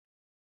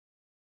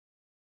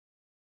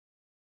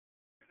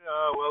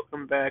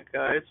Welcome back,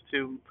 guys,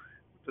 to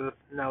the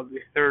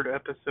third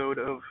episode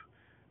of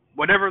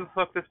whatever the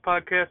fuck this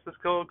podcast is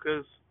called,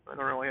 because I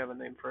don't really have a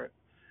name for it.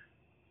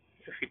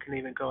 If you can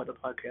even call it a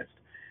podcast,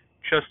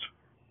 just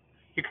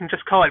you can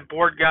just call it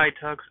Bored Guy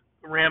Talks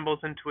Rambles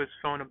into his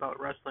phone about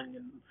wrestling in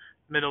the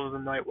middle of the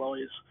night while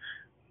he's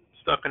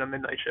stuck in a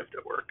midnight shift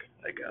at work.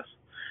 I guess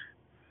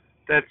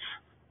that's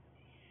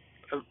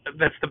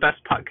that's the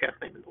best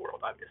podcast name in the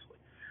world, obviously.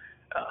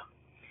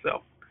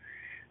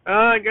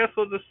 I guess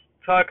we'll just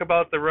talk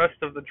about the rest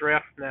of the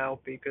draft now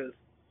because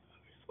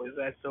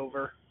obviously that's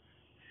over.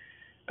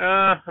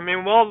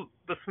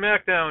 The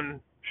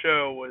SmackDown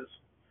show was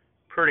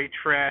pretty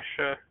trash.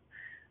 I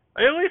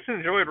at least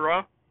enjoyed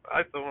Raw.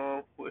 I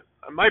thought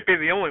I might be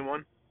the only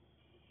one.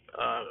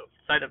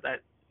 Outside of that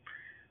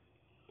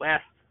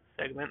last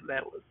segment,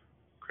 that was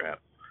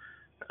crap.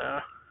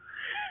 Uh,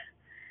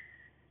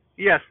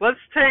 yes, let's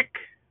take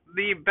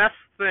the best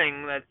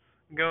thing that's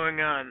going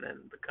on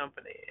in the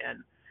company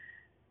and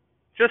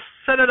just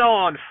set it all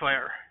on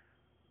fire.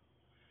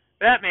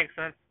 That makes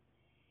sense.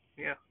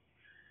 Yeah.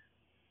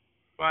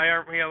 Why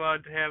aren't we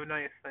allowed to have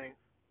nice things?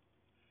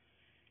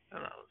 I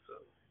don't know.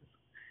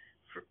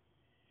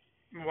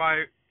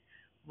 Why?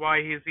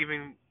 Why he's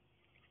even?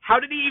 How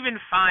did he even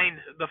find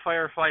the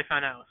Firefly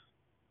Funhouse?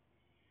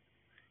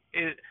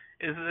 Is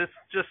this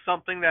just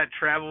something that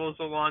travels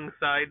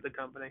alongside the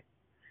company,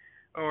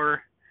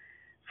 or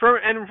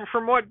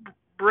from what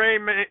Bray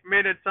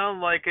made it sound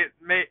like, it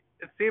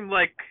seemed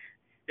like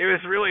it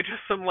was really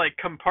just some like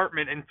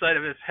compartment inside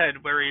of his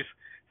head where he's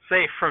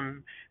safe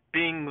from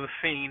being the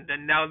Fiend,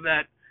 and now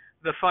that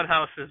the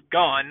Funhouse is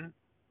gone,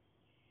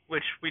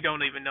 which we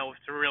don't even know if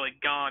it's really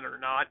gone or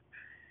not.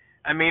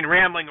 I mean,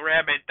 Rambling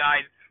Rabbit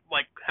died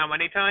like how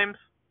many times,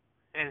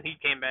 and he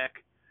came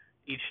back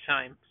each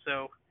time.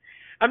 So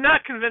I'm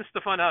not convinced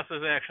the Funhouse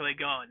is actually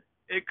gone.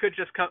 It could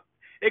just come.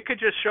 It could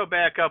just show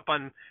back up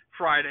on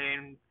Friday,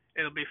 and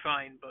it'll be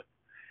fine. But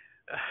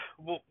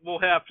we'll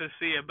have to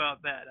see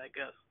about that, I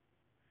guess.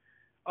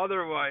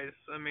 Otherwise,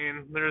 I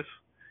mean,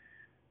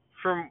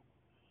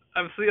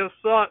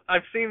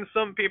 I've seen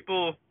some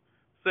people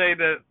say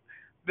that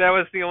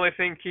was the only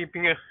thing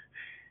keeping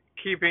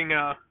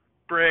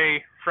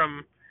Bray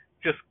from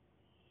just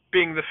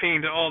being the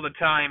Fiend all the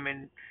time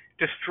and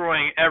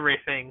destroying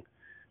everything.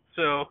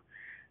 So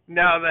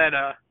now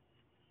that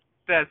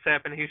that's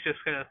happened, he's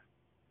just gonna,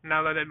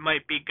 now that it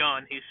might be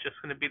gone, he's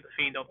just gonna be the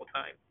Fiend all the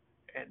time,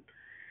 and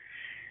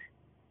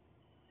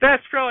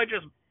that's probably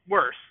just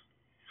worse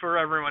for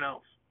everyone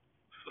else.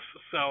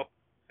 So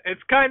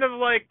it's kind of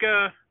like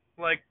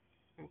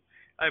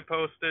I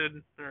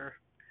posted, or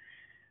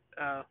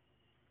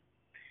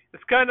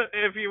it's kind of,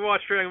 if you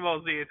watch Dragon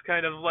Ball Z, it's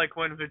kind of like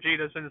when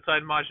Vegeta's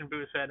inside Majin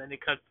Buu's head and he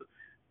cuts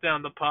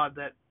down the pod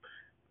that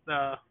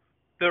the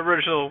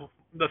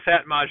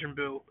fat Majin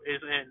Buu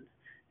is in,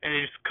 and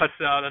he just cuts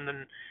it out, and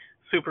then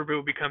Super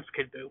Buu becomes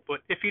Kid Buu.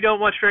 But if you don't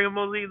watch Dragon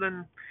Ball Z,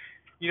 then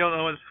you don't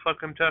know what the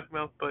fuck I'm talking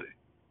about. But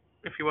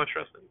if you watch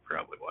wrestling, you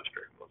probably watch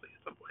Dragon Ball Z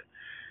at some point.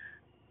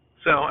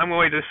 So I'm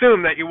going to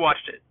assume that you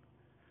watched it.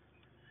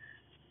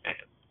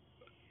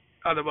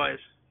 Otherwise,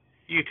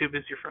 YouTube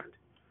is your friend.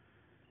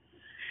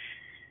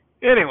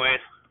 Anyways,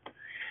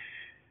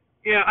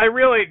 yeah, I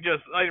really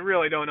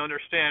don't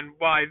understand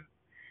why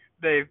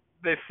they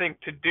think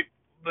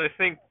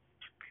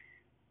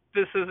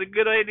this is a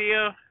good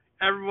idea.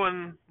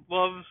 Everyone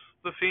loves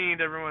the Fiend.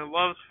 Everyone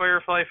loves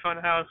Firefly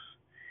Funhouse.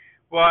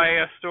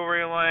 Why a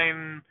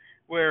storyline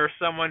where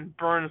someone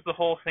burns the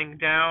whole thing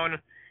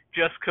down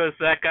just because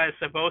that guy's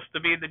supposed to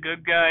be the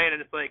good guy, and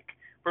it's like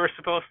we're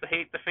supposed to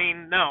hate the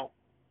Fiend? No,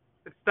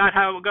 it's not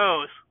how it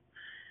goes.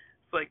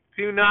 It's like,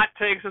 do not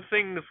take the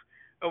things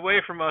away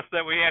from us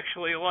that we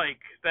actually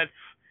like.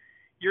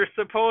 You're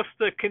supposed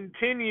to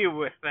continue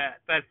with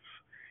that. That's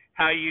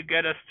how you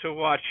get us to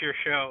watch your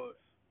shows.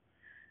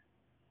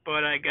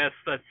 But I guess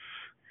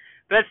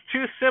that's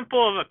too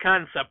simple of a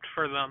concept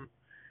for them.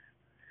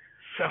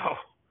 So,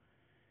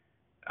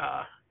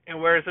 and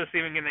where is this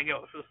even going to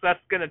go? So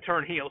Seth's going to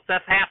turn heel.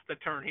 Seth has to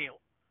turn heel.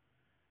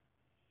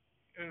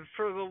 And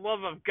for the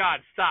love of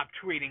God, stop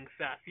tweeting,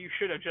 Seth. You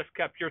should have just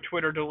kept your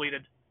Twitter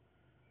deleted.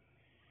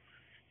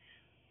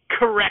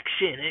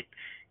 Correction, it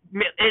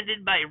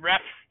ended by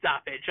ref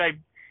stoppage. I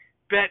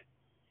bet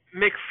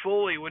Mick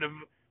Foley would have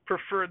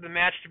preferred the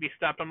match to be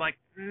stopped. I'm like,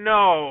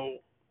 no,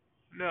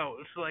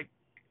 it's like,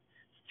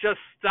 just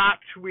stop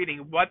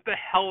tweeting. What the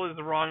hell is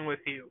wrong with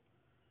you?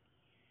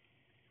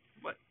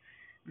 But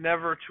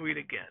never tweet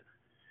again.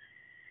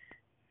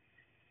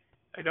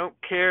 I don't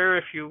care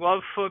if you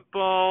love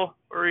football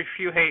or if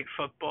you hate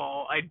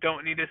football. I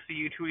don't need to see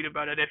you tweet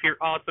about it if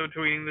you're also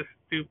tweeting this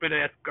stupid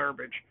ass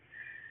garbage,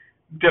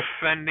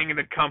 defending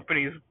the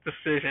company's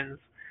decisions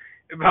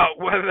about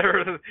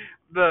whether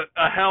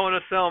a Hell in a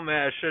Cell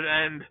match should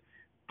end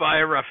by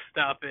a ref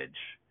stoppage.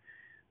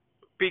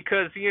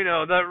 Because, you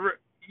know,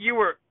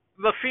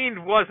 the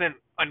Fiend wasn't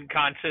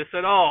unconscious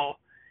at all.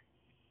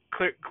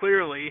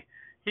 Clearly,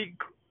 he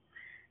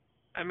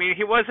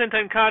wasn't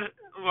unconscious.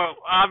 Well,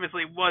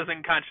 obviously was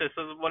unconscious.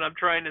 So what I'm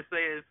trying to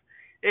say is,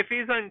 if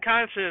he's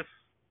unconscious,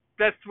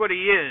 that's what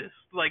he is.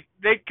 Like,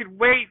 they could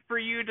wait for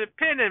you to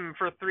pin him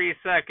for 3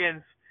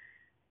 seconds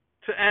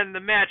to end the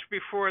match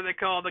before they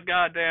call the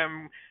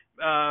goddamn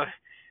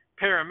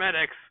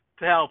paramedics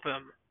to help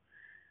him.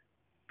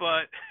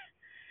 But,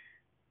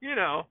 you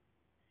know,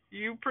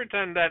 you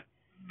pretend that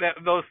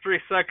those 3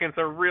 seconds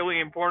are really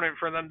important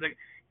for them to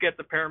get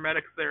the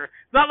paramedics there.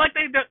 It's not like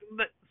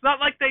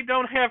they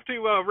don't have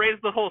to raise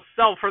the whole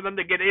cell for them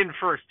to get in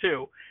first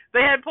too.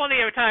 They had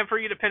plenty of time for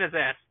you to pin his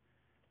ass.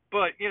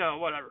 But, you know,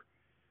 whatever.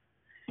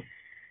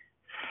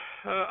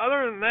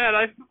 Other than that,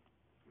 I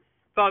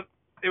thought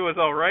it was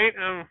alright.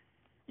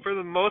 For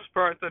the most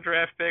part, the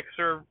draft picks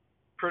are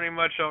pretty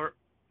much alright.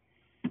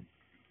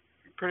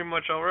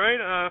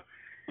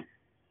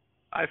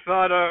 I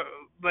thought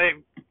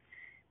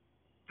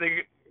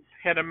they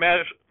had a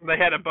match. They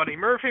had a Buddy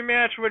Murphy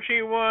match, which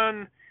he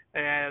won.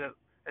 They had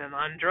an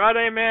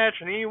Andrade match,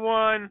 and he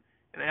won.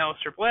 An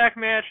Aleister Black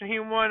match, and he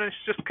won. It's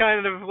just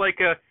kind of like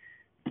a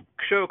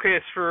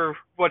showcase for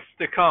what's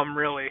to come,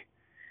 really.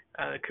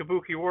 The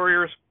Kabuki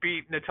Warriors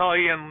beat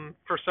Natalya, and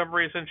for some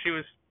reason she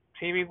was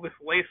teaming with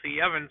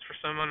Lacey Evans for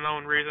some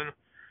unknown reason.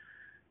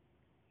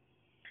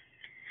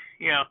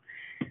 Yeah.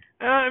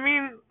 I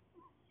mean,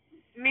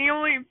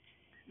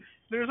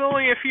 there's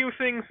only a few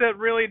things that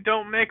really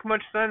don't make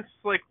much sense.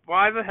 Like,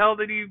 why the hell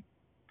did you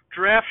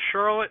draft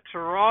Charlotte to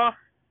Raw?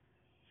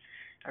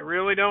 I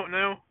really don't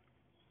know.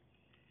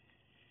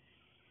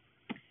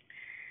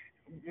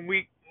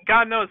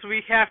 God knows,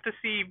 we have to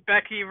see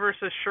Becky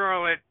versus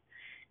Charlotte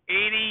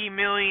 80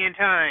 million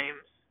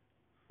times.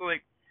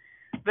 Like,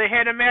 they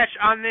had a match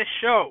on this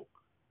show.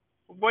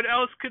 What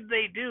else could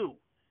they do?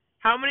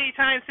 How many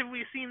times have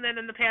we seen that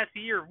in the past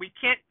year?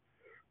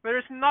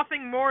 There's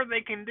nothing more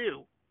they can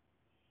do.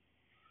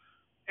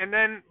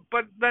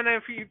 But then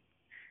if you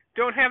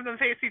don't have them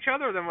face each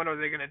other, then what are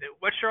they going to do?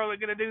 What's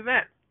Charlotte going to do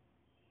then?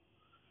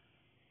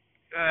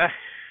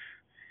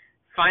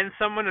 Find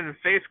someone and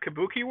face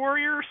Kabuki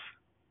Warriors?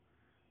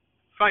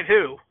 Find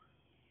who?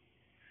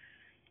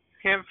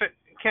 Can't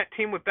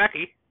team with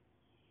Becky.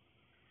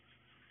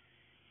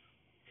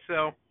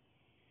 So,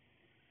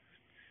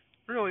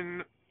 really.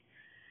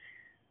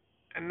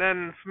 And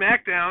then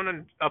SmackDown,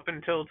 and up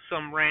until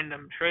some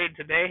random trade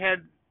today,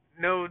 had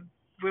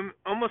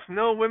almost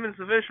no women's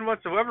division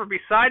whatsoever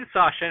besides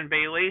Sasha and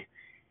Bayley,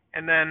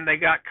 and then they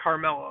got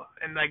Carmella,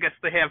 and I guess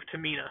they have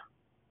Tamina,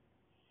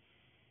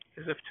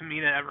 as if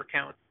Tamina ever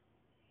counts.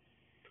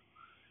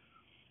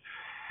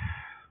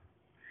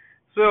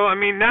 So, I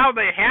mean, now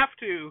they have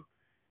to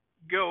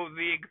go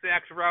the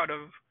exact route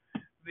of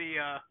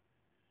the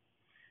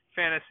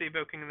fantasy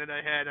booking that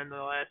I had in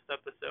the last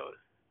episode.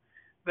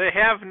 They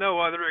have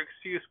no other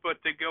excuse but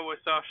to go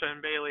with Sasha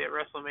and Bayley at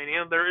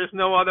WrestleMania. There is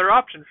no other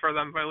option for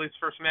them, at least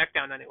for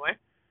SmackDown anyway.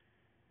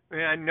 I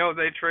mean, I know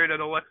they traded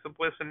Alexa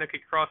Bliss and Nikki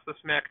Cross to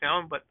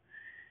SmackDown, but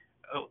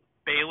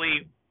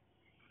Bayley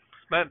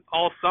spent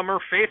all summer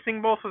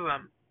facing both of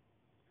them.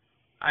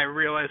 I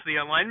realize the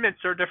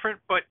alignments are different,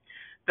 but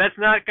that's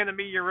not going to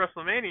be your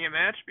WrestleMania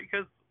match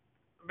because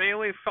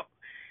Bayley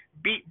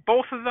beat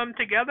both of them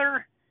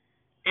together.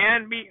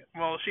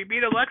 She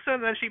beat Alexa,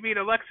 and then she beat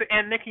Alexa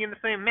and Nikki in the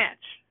same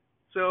match.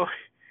 So,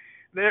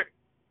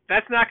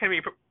 that's not going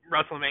to be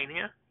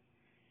WrestleMania.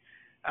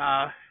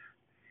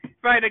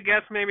 If I had to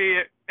guess, maybe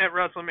at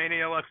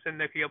WrestleMania, Alexa and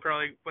Nikki will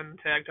probably win the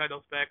tag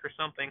titles back or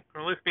something,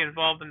 or at least be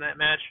involved in that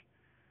match.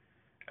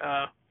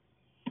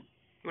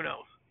 Who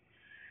knows?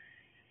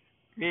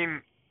 I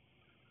mean,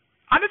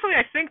 honestly,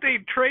 I think they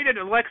traded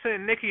Alexa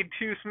and Nikki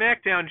to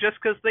SmackDown just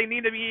because they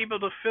need to be able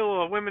to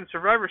fill a Women's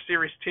Survivor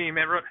Series team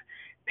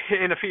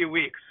in a few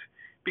weeks.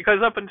 Because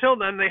up until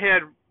then, they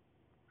had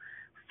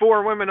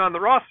 4 women on the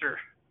roster.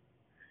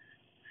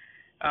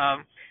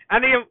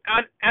 Any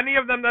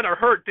of them that are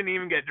hurt didn't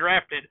even get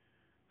drafted.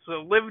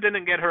 So Liv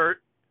didn't get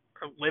hurt.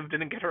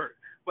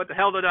 What the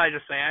hell did I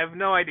just say? I have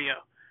no idea.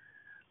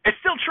 It's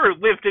still true,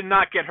 Liv did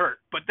not get hurt.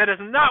 But that is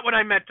not what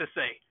I meant to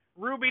say.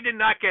 Ruby did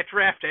not get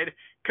drafted.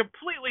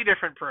 Completely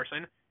different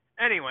person.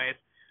 Anyways,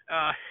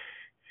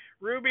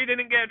 Ruby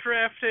didn't get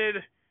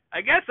drafted.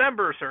 I guess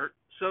Ember's hurt.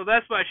 So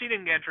that's why she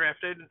didn't get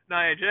drafted.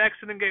 Nia Jax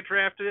didn't get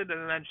drafted,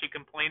 and then she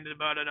complained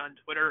about it on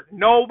Twitter.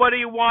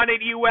 Nobody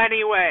wanted you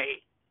anyway.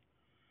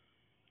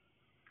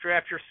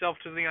 Draft yourself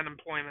to the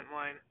unemployment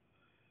line.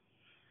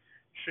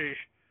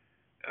 Sheesh.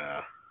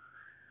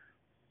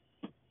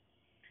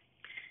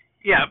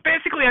 Yeah,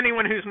 basically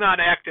anyone who's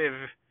not active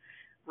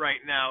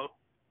right now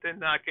did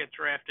not get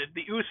drafted.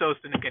 The Usos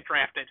didn't get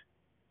drafted.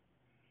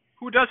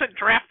 Who doesn't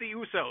draft the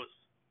Usos?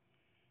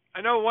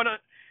 I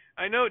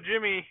know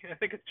Jimmy, I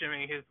think it's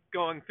Jimmy, is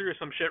going through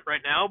some shit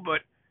right now,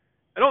 but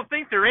I don't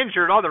think they're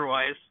injured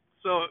otherwise,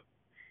 so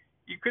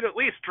you could at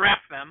least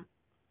draft them.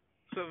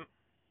 So,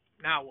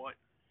 now what?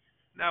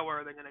 Now where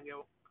are they going to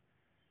go?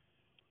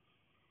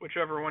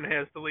 Whichever one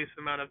has the least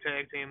amount of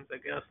tag teams, I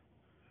guess.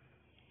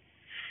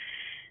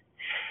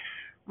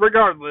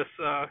 Regardless,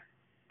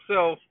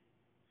 so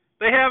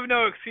they have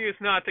no excuse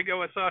not to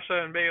go with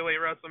Sasha and Bayley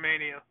at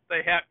WrestleMania.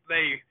 They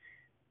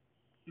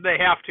They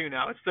have to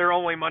now. It's their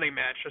only money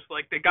match. Just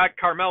like they got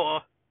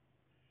Carmella.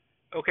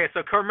 Okay,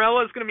 so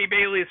Carmella is going to be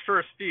Bayley's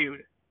first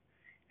feud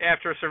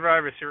after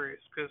Survivor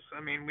Series, because I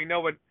mean we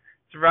know what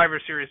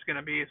Survivor Series is going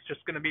to be. It's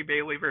just going to be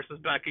Bayley versus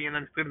Becky, and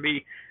then it's going to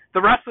be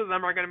the rest of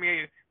them are going to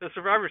be the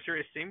Survivor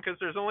Series team because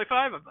there's only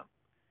 5 of them.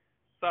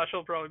 Sasha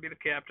will probably be the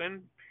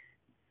captain,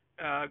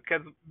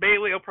 because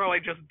Bayley will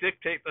probably just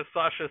dictate that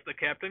Sasha's the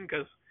captain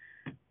because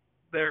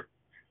they're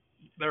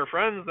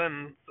friends,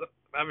 and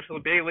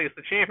obviously Bayley is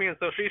the champion,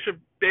 so she should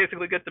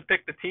basically get to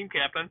pick the team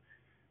captain.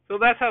 So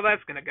that's how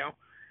that's going to go.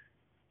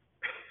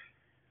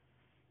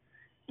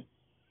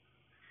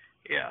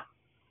 Yeah.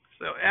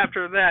 So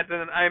after that,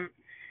 then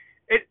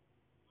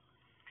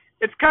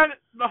it's kind of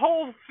the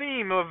whole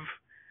theme of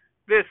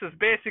this is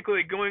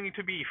basically going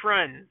to be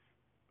friends,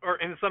 or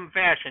in some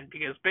fashion,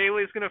 because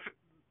Bayley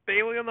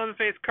will then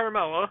face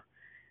Carmella.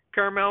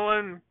 Carmella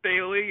and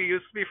Bayley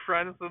used to be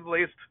friends, at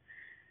least.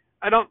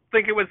 I don't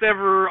think it was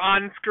ever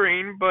on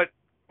screen, but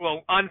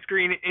well, on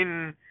screen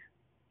in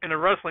a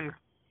wrestling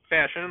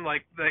fashion,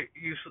 like that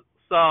you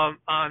saw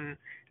on,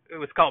 it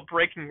was called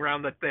Breaking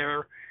Ground, that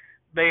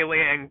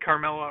Bayley and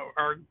Carmella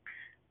are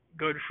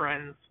good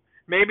friends.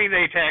 Maybe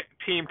they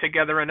teamed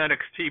together in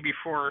NXT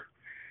before,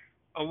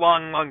 a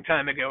long, long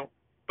time ago.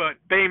 But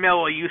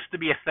Baymella used to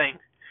be a thing.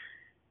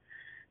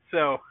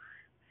 So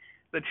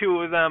the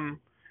two of them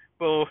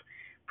will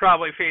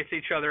probably face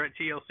each other at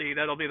TLC.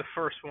 That'll be the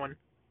first one.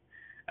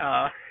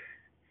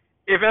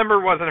 If Ember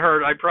wasn't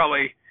hurt, I'd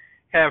probably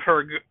have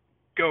her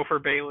go for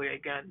Bayley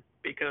again,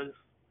 because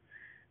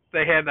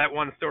they had that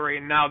one story,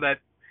 and now that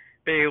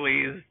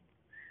Bayley is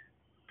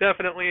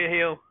definitely a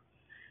heel.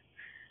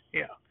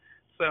 Yeah.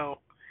 So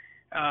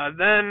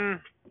then,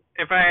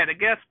 if I had to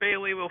guess,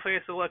 Bayley will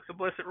face Alexa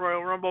Bliss at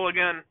Royal Rumble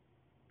again.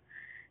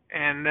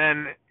 And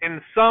then,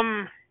 in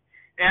some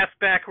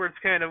ass-backwards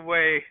kind of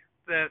way,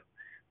 that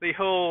the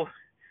whole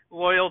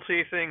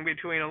loyalty thing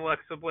between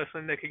Alexa Bliss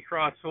and Nikki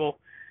Cross will,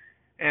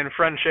 and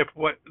friendship,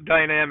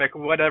 dynamic,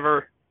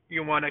 whatever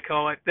you want to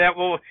call it, that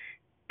will,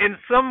 in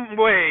some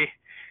way,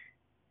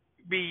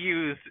 be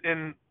used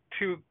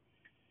to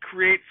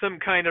create some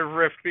kind of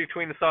rift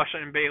between Sasha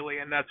and Bayley,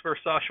 and that's where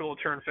Sasha will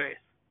turn face.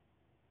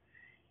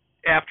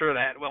 After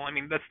that, well, I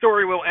mean, the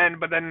story will end,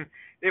 but then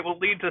it will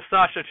lead to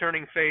Sasha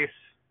turning face.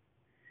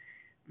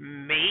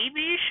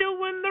 Maybe she'll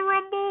win the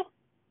Rumble.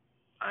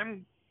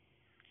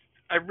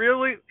 I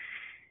really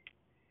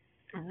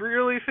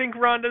think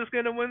Ronda's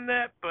gonna win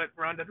that, but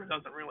Ronda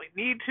doesn't really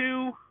need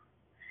to.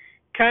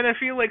 Kind of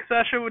feel like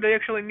Sasha would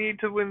actually need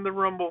to win the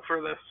Rumble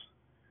for this.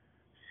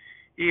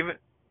 Even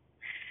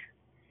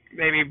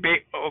maybe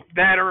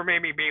that, or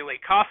maybe Bayley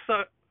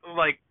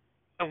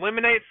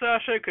eliminate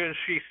Sasha because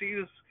she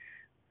sees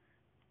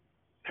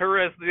her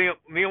as the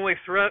only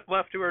threat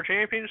left to her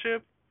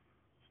championship.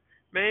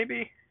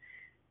 Maybe.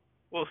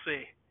 We'll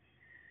see.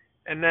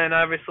 And then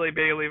obviously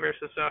Bayley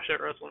versus Sasha at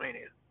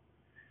WrestleMania.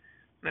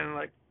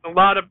 And a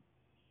lot of...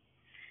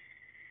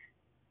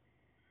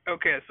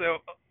 Okay, so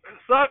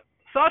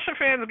Sasha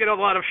fans get a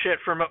lot of shit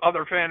from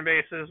other fan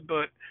bases,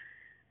 but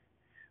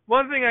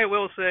one thing I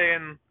will say,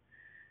 and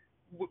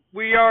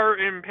we are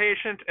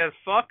impatient as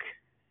fuck,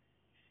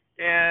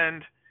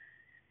 and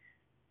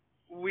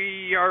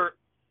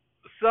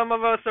some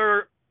of us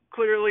are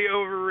clearly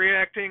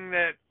overreacting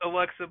that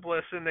Alexa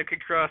Bliss and Nikki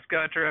Cross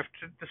got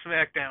drafted to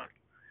SmackDown.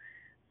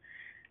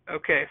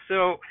 Okay,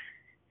 so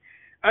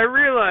I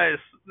realize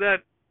that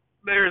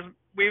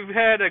we've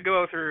had to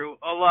go through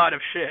a lot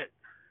of shit,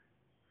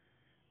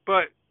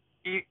 but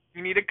you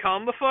need to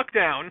calm the fuck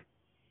down.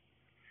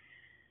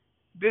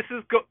 This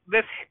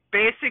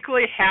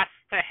basically has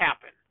to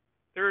happen.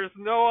 There is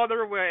no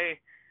other way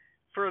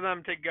for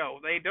them to go.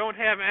 They don't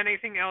have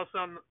anything else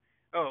on.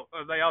 Oh,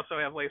 they also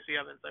have Lacey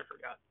Evans. I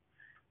forgot,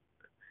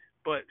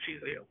 but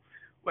she's a heel.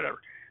 Whatever.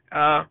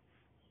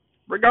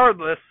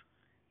 Regardless,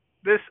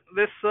 this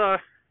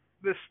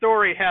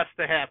story has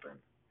to happen.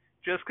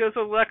 Just because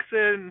Alexa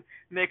and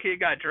Nikki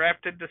got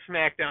drafted to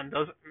SmackDown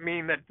doesn't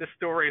mean that this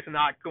story is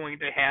not going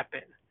to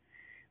happen.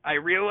 I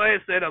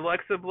realize that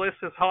Alexa Bliss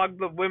has hogged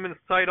the women's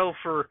title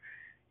for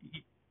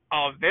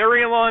a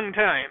very long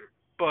time,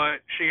 but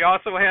she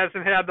also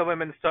hasn't had the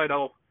women's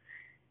title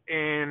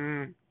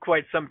in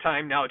quite some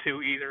time now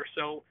too either.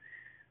 So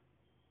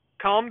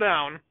calm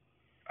down.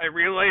 I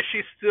realize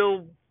she's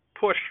still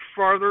pushed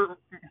farther,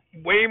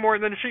 way more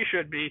than she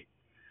should be,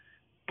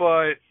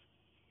 but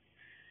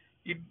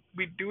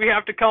we do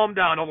have to calm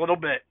down a little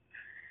bit.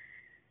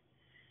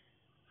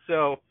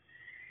 So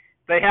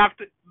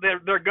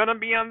they're gonna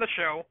be on the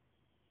show.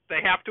 They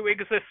have to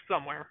exist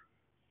somewhere.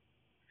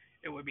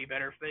 It would be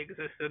better if they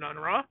existed on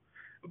Raw,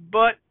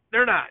 but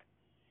they're not.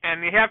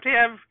 And you have to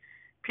have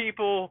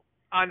people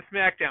on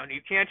SmackDown.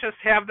 You can't just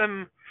have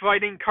them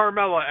fighting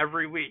Carmella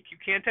every week. You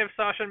can't have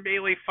Sasha and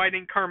Bayley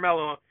fighting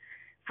Carmella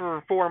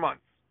for 4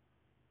 months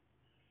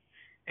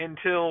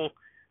until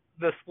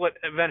the split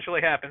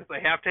eventually happens.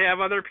 They have to have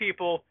other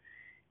people,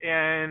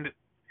 and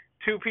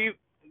two people,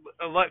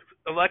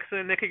 Alexa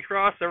and Nikki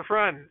Cross, are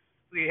friends.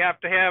 You have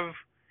to have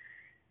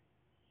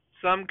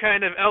some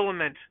kind of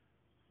element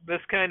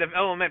this kind of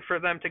element for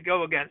them to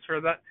go against.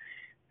 For that,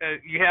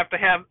 you have to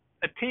have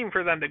a team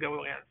for them to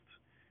go against.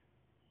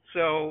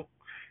 So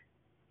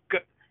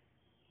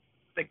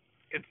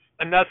it's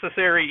a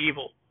necessary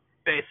evil,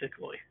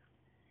 basically,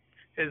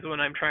 is what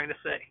I'm trying to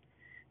say.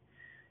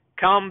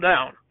 Calm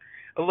down.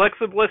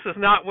 Alexa Bliss is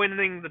not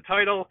winning the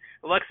title.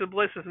 Alexa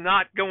Bliss is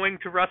not going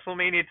to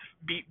WrestleMania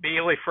to beat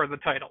Bayley for the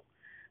title.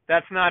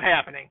 That's not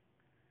happening.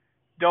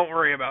 Don't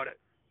worry about it.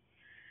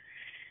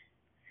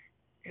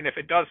 And if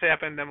it does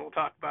happen, then we'll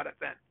talk about it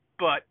then.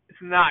 But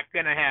it's not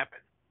going to happen.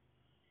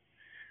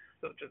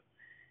 So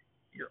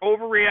you're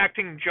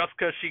overreacting just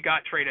because she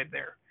got traded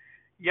there.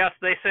 Yes,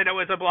 they said it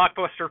was a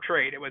blockbuster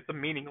trade. It was a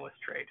meaningless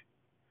trade.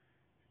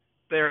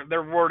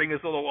 Their wording is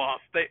a little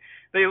off.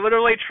 They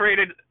literally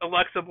traded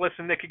Alexa Bliss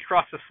and Nikki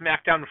Cross to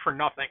SmackDown for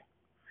nothing.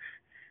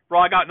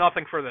 Raw got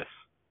nothing for this.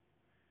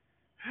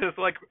 It's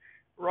like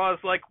Raw's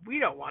like, we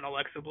don't want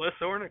Alexa Bliss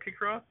or Nikki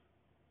Cross.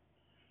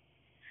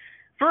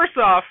 First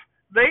off,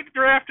 they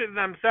drafted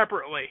them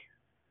separately.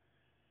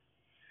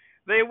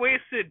 They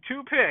wasted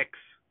 2 picks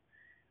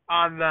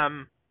on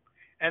them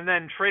and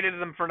then traded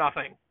them for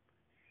nothing.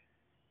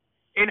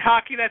 In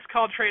hockey, that's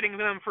called trading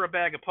them for a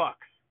bag of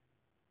pucks.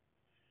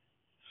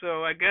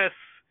 So I guess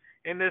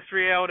in this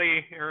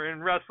reality, or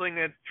in wrestling,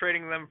 it's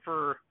trading them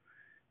for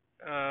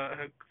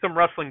some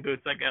wrestling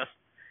boots, I guess.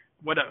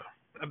 What,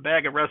 a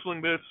bag of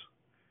wrestling boots?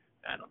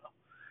 I don't know.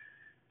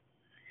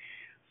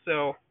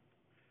 So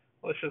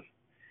let's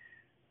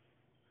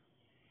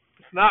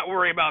not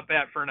worry about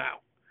that for now.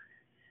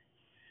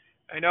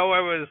 I know I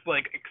was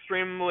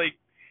extremely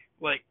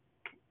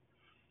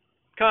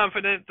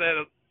confident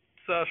that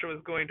Sasha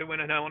was going to win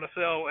in Hell in a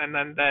Cell, and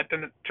then that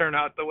didn't turn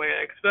out the way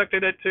I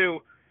expected it to.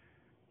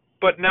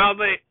 But now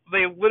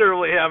they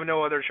literally have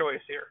no other choice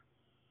here.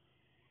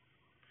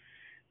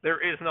 There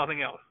is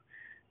nothing else.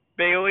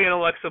 Bayley and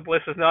Alexa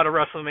Bliss is not a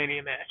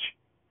WrestleMania match.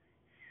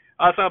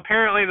 Also,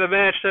 apparently the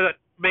match that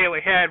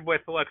Bayley had with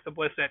Alexa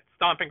Bliss at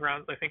Stomping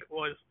Grounds, I think it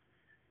was,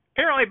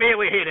 apparently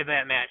Bayley hated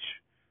that match.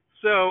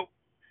 So,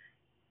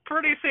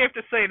 pretty safe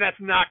to say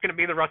that's not going to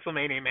be the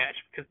WrestleMania match,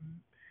 because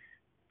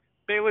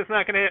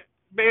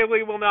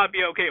Bayley will not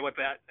be okay with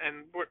that,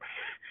 and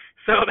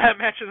so that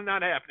match is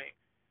not happening.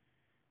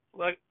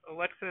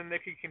 Alexa and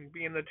Nikki can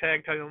be in the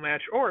tag title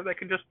match, or they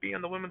can just be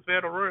in the Women's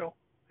Battle Royal,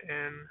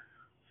 and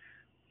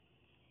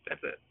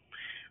that's it.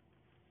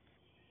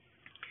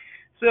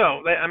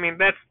 So,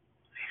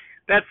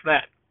 that's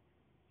that.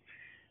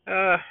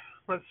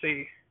 Let's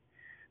see.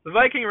 The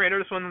Viking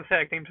Raiders won the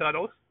tag team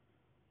titles.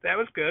 That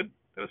was good.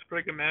 That was a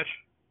pretty good match.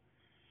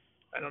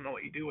 I don't know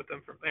what you do with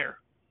them from there.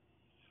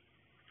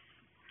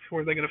 Who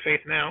are they going to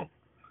face now?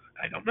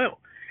 I don't know.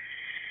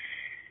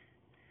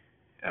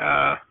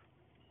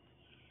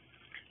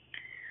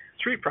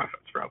 Street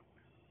Profits, probably.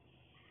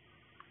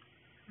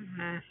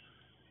 Mm-hmm.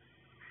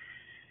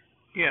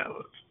 Yeah.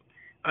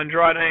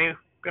 Andrade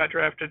got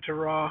drafted to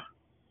Raw.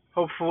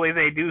 Hopefully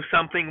they do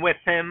something with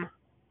him.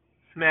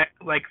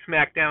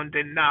 SmackDown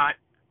did not.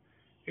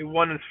 He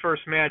won his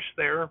first match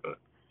there, but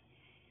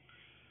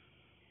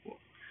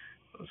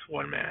it was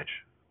one match.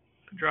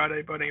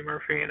 Andrade, Buddy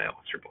Murphy, and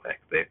Aleister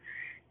Black.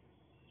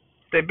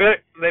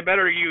 They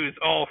better use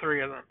all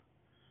 3 of them.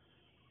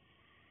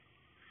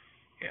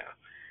 Yeah.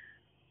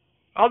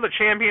 All the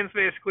champions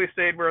basically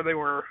stayed where they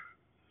were.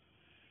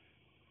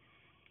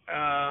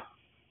 Let's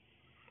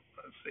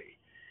see.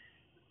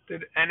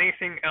 Did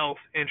anything else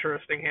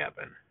interesting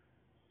happen,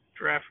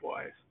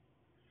 draft-wise?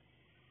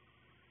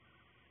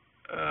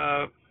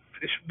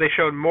 They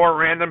showed more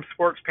random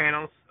sports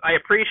panels. I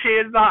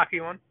appreciated the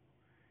hockey one.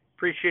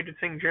 Appreciated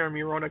seeing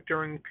Jeremy Roenick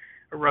during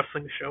a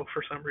wrestling show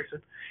for some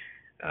reason.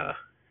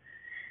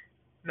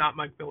 Not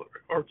Mike Miller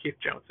or Keith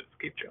Jones. It was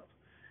Keith Jones.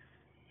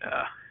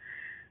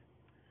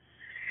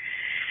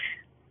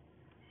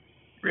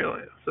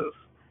 Really, so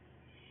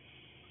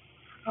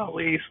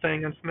Ali is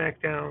staying on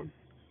SmackDown.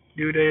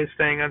 New Day is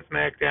staying on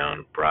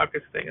SmackDown. Brock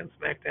is staying on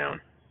SmackDown.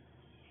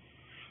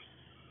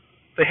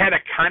 They had a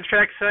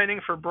contract signing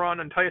for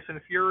Braun and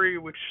Tyson Fury,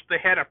 which they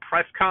had a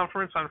press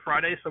conference on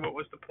Friday, so what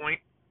was the point?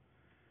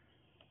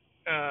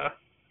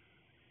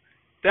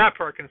 That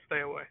part can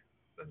stay away.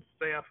 Then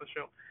stay off the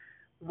show.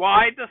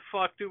 Why the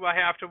fuck do I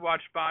have to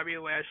watch Bobby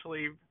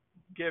Lashley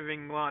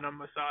giving Lana a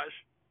massage?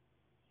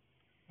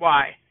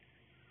 Why?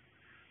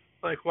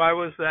 Why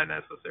was that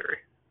necessary?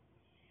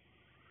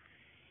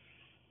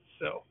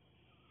 So,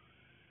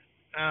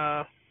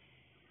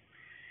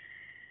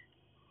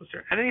 was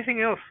there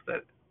anything else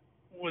that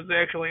was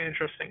actually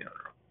interesting? I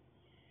don't know.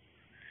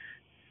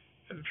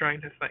 I'm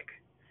trying to think.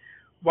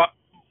 What?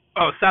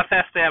 Oh, Seth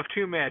has to have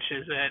 2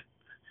 matches at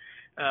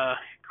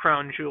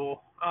Crown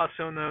Jewel,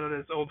 also known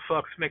as Old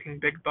Fucks Making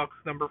Big Bucks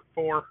number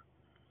 4.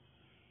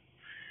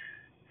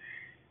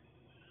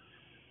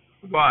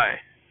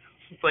 Why?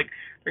 It's like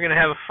they're gonna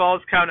have a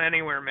Falls Count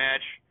Anywhere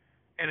match,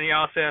 and he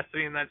also has to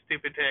be in that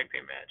stupid tag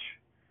team match.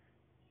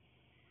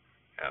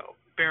 Oh,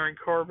 Baron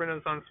Corbin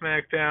is on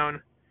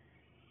SmackDown.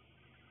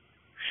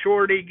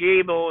 Shorty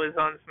Gable is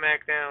on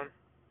SmackDown.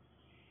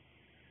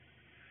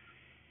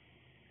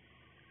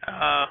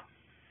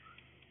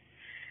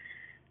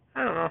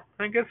 I don't know.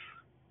 I guess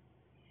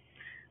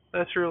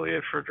that's really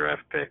it for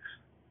draft picks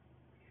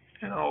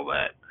and all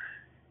that.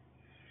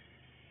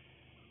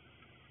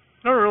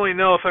 I don't really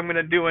know if I'm going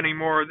to do any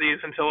more of these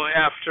until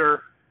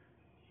after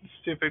the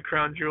stupid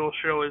Crown Jewel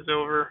show is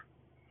over.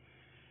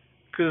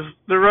 Because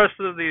the rest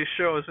of these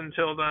shows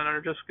until then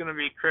are just going to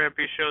be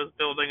crappy shows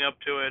building up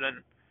to it.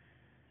 And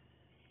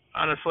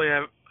honestly,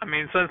 I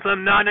mean, since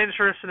I'm not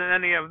interested in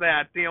any of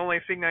that, the only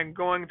thing I'm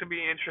going to be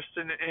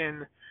interested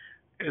in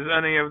is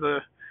any of the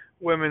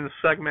women's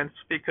segments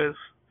because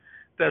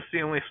that's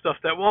the only stuff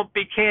that won't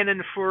be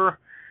canon for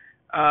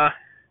uh,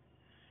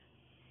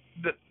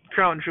 the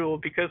Crown Jewel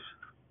because,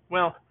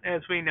 well,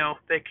 as we know,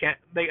 they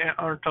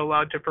aren't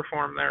allowed to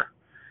perform there.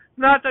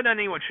 Not that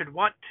anyone should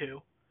want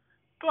to,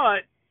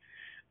 but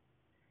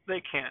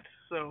they can't.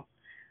 So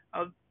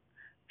I'll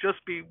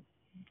just be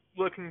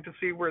looking to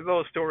see where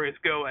those stories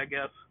go, I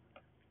guess,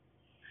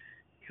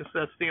 because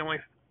that's the only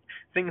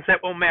things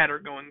that will matter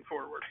going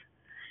forward.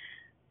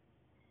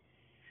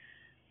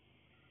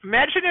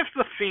 Imagine if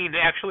the Fiend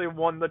actually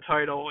won the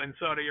title in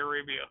Saudi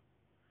Arabia.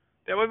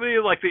 That would be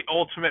like the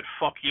ultimate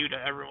fuck you to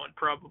everyone,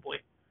 probably.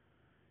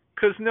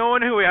 Because no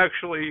one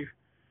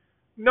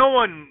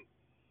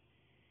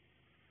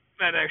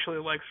that actually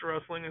likes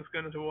wrestling is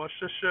going to watch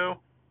this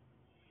show.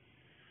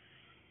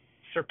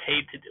 They're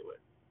paid to do it.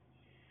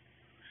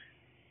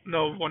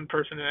 No one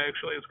person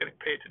actually is getting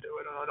paid to do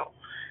it. I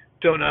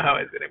don't know how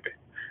he's getting paid.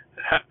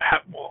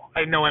 Well,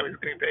 I know how he's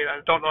getting paid.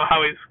 I don't know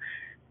how he's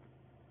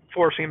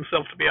forcing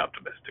himself to be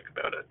optimistic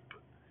about it.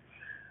 But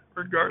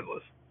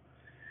regardless,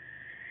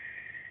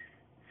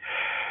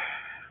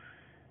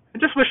 I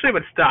just wish they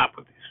would stop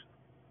with these.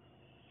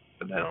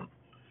 But that don't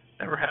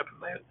never happen.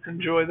 They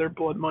enjoy their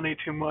blood money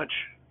too much.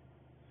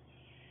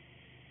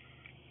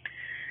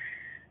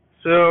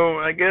 So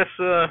I guess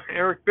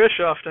Eric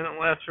Bischoff didn't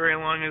last very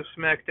long as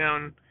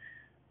SmackDown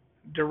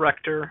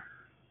director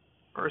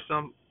or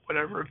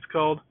whatever it's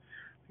called.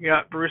 You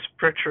got Bruce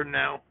Pritchard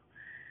now,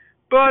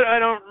 but I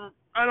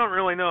don't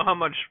really know how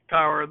much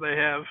power they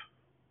have.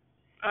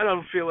 I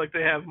don't feel like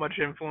they have much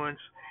influence.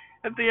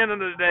 At the end of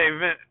the day,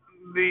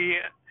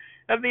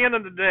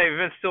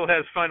 Vince still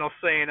has final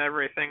say in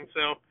everything.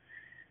 So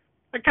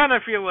I kind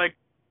of feel like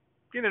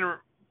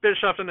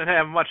Bischoff didn't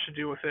have much to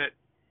do with it.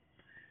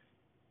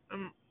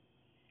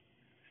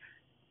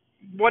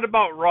 What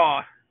about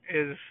Raw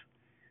is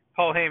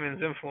Paul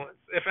Heyman's influence?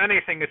 If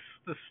anything, it's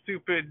the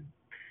stupid,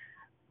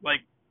 like,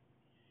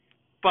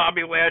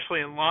 Bobby Lashley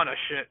and Lana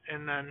shit,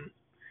 and then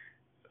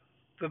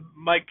the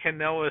Mike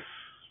Kanellis,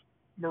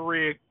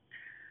 Maria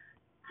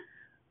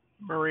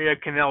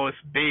Kanellis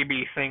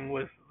baby thing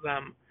with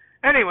them.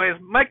 Anyways,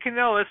 Mike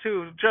Kanellis,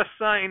 who just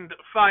signed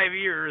 5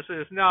 years,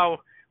 is now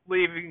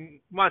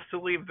wants to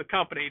leave the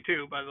company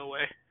too, by the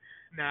way,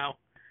 now.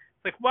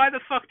 Like, why the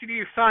fuck did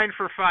you sign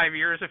for 5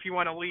 years if you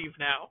want to leave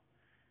now?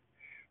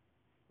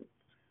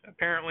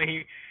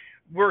 Apparently,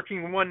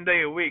 working 1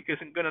 day a week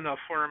isn't good enough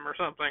for him or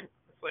something.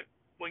 It's like,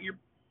 well, you're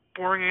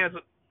boring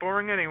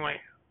anyway.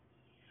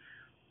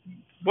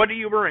 What do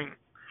you bring?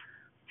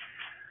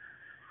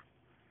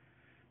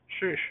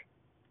 Shush.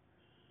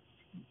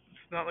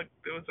 It's not like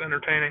it was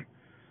entertaining.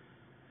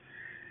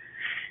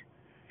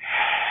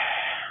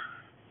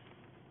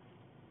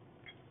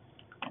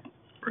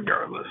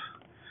 Regardless.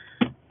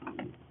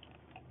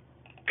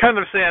 Kind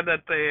of sad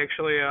that they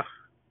actually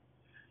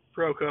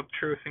broke up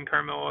Truth and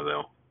Carmella,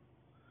 though.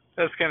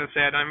 That's kind of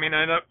sad. I mean,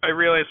 I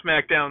realize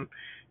SmackDown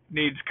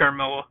needs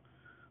Carmella,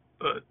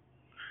 but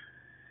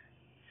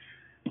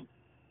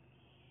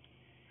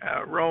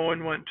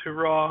Rowan went to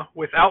Raw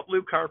without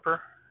Luke Harper.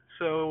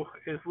 So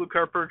is Luke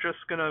Harper just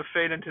gonna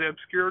fade into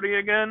obscurity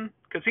again?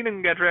 Because he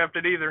didn't get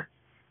drafted either.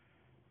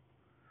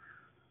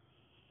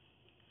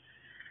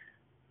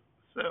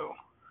 So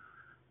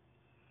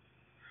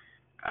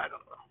I don't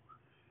know.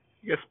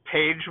 I guess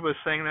Paige was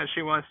saying that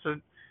she wants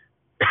to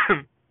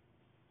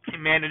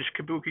manage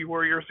Kabuki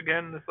Warriors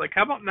again. It's like,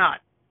 how about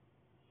not?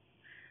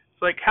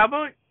 It's like, how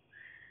about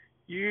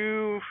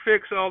you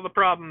fix all the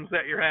problems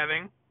that you're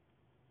having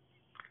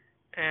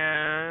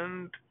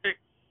and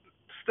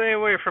stay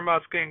away from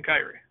Asuka and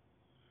Kairi.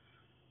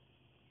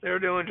 They're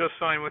doing just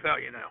fine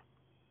without you now.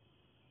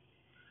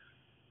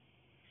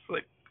 It's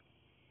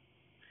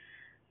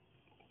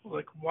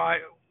like why?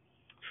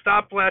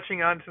 Stop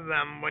latching onto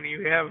them when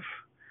you have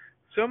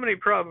so many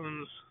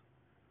problems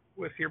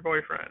with your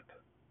boyfriend,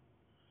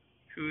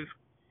 who's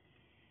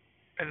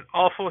an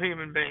awful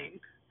human being,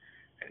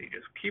 and you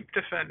just keep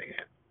defending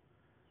him.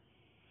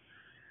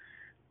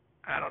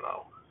 I don't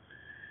know.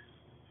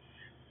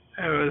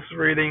 I was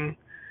reading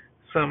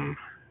some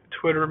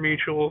Twitter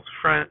mutual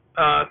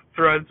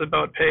threads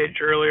about Paige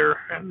earlier,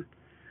 and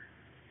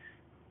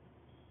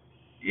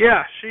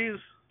yeah, she's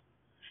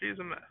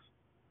a mess.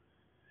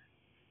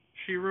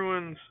 She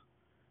ruins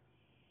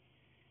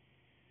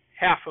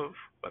half of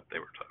what they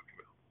were talking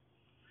about.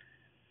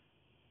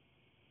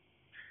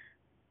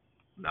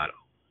 Not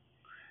all.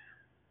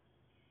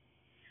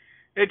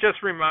 It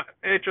just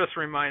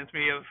reminds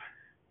me of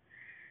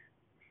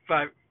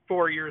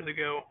 4 years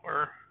ago,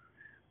 or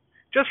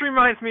Just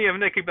reminds me of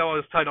Nikki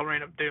Bella's title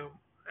reign of Doom,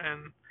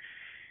 and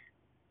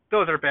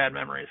those are bad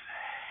memories.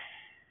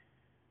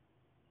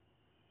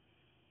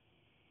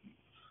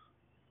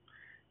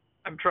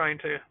 I'm trying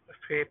to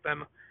escape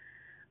them.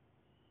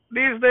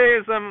 These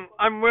days,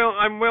 I'm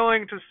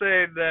willing to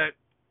say that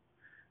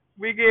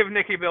we gave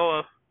Nikki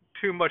Bella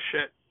too much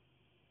shit,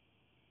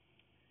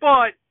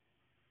 but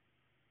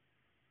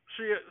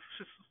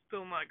she's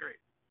still not great.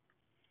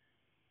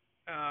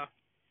 Uh,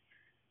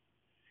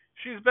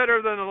 she's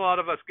better than a lot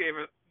of us gave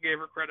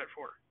her credit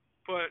for,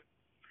 but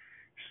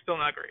she's still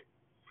not great.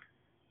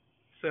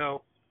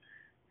 So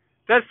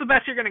that's the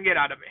best you're gonna get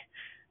out of me.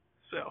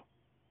 So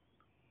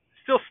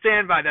still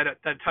stand by that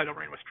title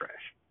reign was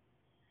trash,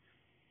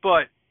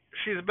 but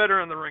she's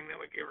better in the ring than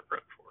we gave her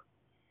credit for.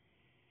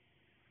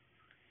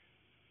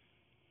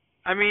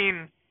 I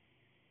mean,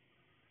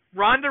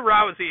 Ronda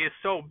Rousey is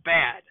so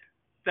bad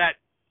that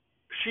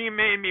she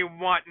made me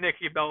want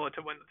Nikki Bella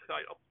to win the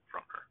title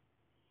from her.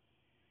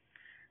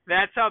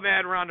 That's how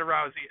bad Ronda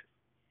Rousey is.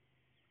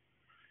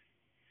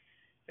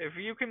 If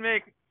you can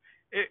make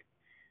it,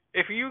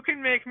 if you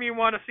can make me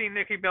want to see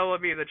Nikki Bella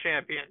be the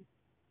champion,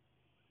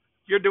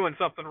 you're doing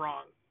something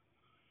wrong.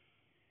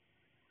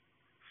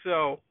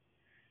 So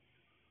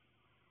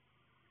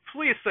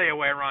please stay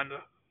away,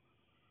 Ronda.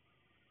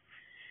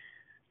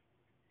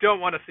 Don't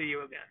want to see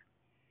you again.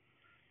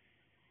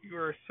 You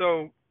are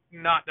so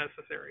not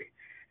necessary.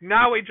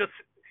 Now we just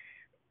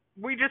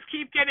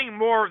keep getting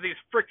more of these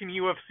freaking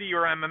UFC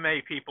or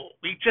MMA people.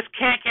 We just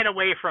can't get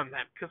away from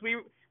them because we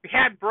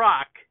had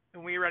Brock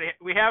and we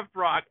have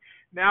Brock.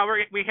 Now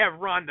we have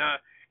Ronda,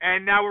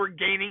 and now we're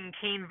gaining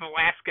Cain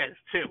Velasquez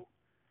too.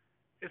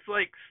 It's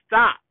like,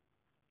 stop.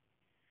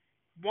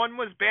 One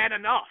was bad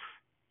enough.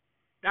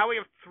 Now we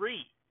have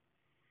three,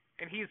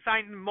 and he's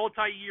signed a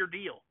multi-year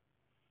deal.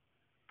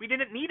 We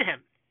didn't need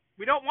him.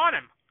 We don't want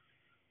him.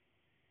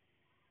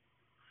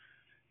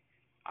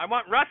 I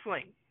want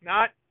wrestling,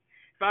 not.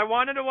 If I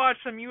wanted to watch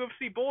some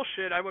UFC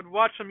bullshit, I would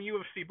watch some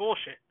UFC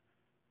bullshit.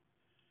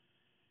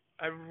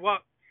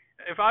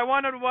 If I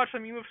wanted to watch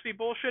some UFC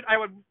bullshit, I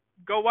would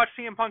go watch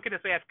CM Punk get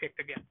his ass kicked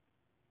again.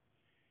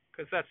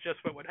 Because that's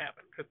just what would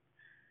happen. Because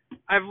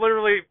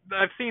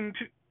I've seen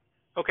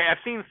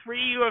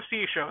three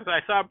UFC shows.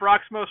 I saw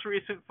Brock's most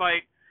recent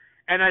fight,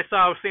 and I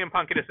saw CM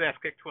Punk get his ass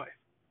kicked twice.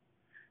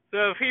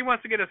 So if he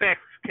wants to get his ass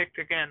kicked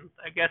again,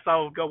 I guess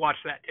I'll go watch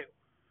that too.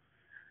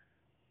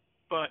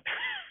 But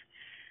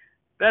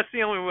that's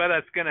the only way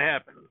that's going to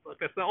happen. Look,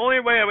 that's the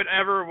only way I would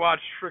ever watch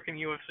freaking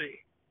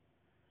UFC.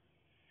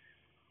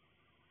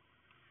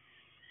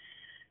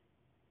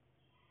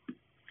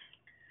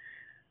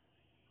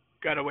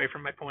 Got away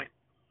from my point.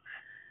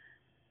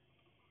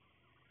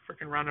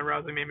 Freaking Ronda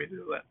Rousey made me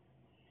do that.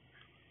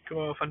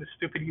 Go off on the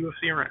stupid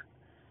UFC rant.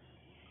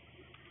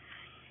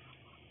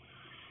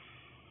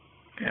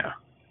 Yeah.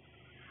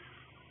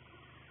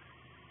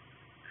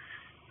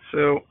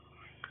 So,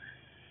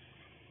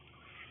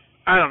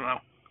 I don't know.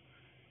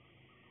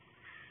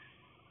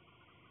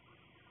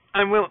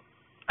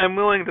 I'm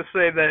willing to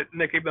say that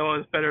Nikki Bella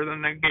is better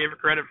than I gave her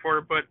credit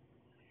for, but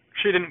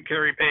she didn't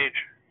carry Paige.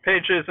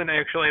 Paige isn't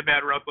actually a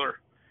bad wrestler.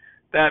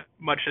 That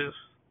much is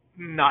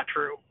not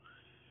true.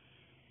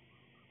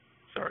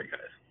 Sorry,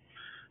 guys.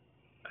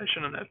 I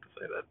shouldn't have to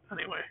say that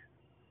anyway.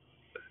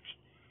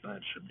 That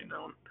should be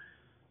known.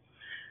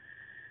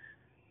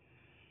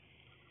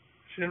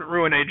 She didn't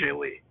ruin AJ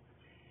Lee.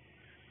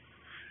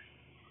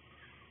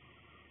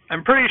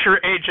 I'm pretty sure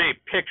AJ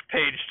picked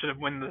Paige to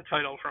win the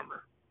title from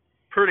her.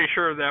 Pretty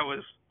sure that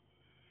was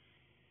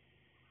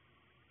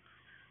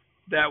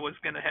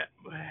going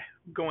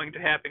to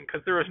happen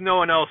because there was no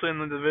one else in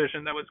the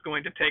division that was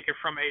going to take it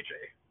from AJ.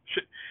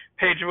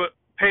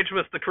 Paige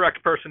was the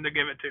correct person to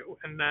give it to,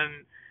 and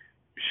then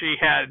she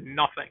had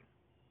nothing.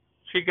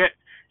 She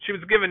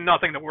was given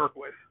nothing to work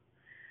with.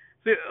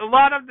 See, a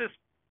lot of the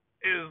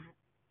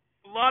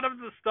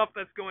stuff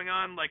that's going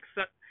on, like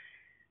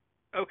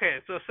okay,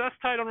 so Seth's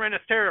title reign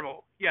is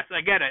terrible. Yes,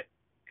 I get it.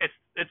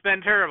 It's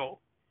been terrible.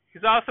 He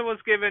also was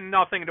given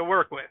nothing to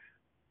work with.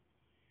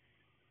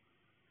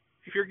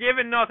 If you're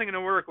given nothing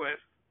to work with,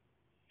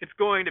 it's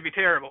going to be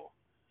terrible.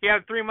 He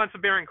had 3 months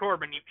of Baron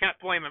Corbin. You can't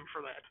blame him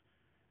for that.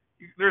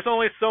 There's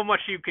only so much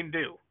you can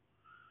do.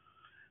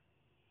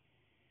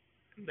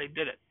 And they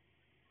did it.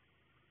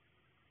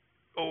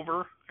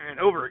 Over and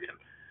over again.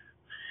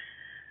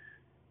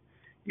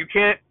 You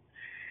can't...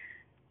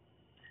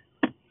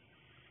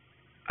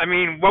 I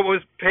mean, what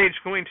was Paige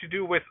going to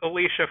do with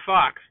Alicia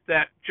Fox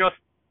that just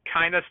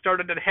kind of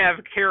started to have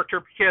a character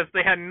because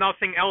they had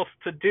nothing else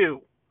to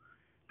do?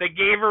 They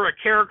gave her a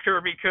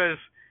character because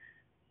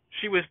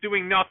she was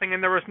doing nothing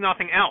and there was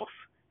nothing else.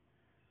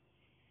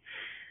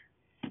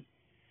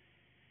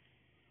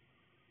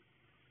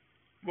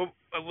 Well,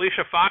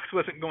 Alicia Fox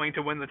wasn't going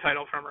to win the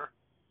title from her.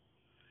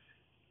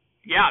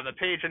 Yeah, the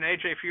Paige and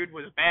AJ feud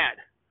was bad.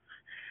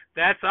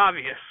 That's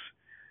obvious.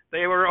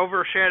 They were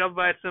overshadowed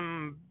by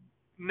some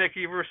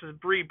Nikki versus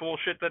Brie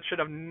bullshit that should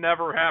have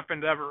never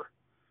happened ever.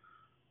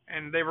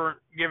 And they weren't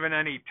given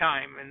any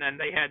time, and then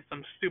they had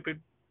some stupid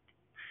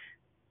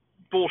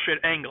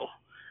bullshit angle.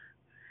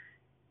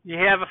 You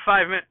have a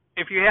 5 minute.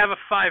 If you have a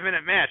 5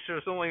 minute match,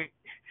 there's only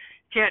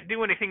can't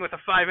do anything with a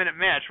 5 minute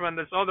match when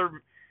this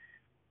other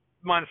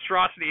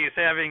monstrosity is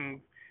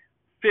having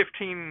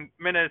 15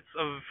 minutes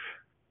of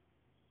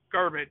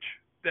garbage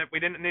that we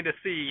didn't need to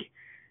see.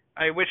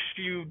 I wish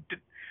you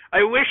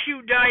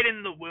died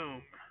in the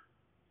womb.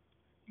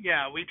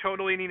 Yeah, we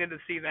totally needed to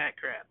see that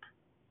crap.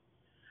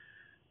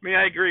 I mean,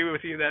 I agree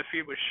with you that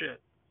feud was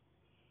shit.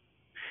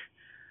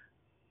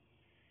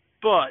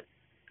 But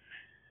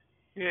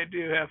you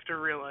do have to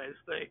realize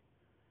they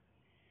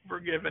were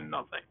given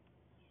nothing.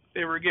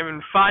 They were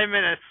given 5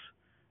 minutes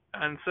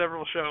on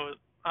several shows,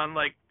 on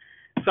like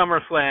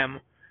SummerSlam,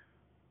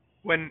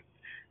 when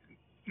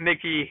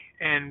Nikki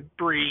and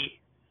Brie.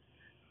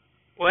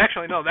 Well,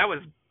 actually, no, that was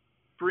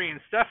Brie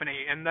and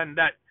Stephanie, and then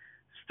that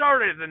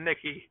started the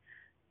Nikki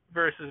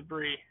versus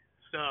Brie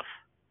stuff.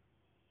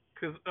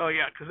 Because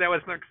that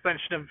was an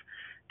extension of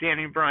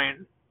Danny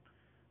Bryan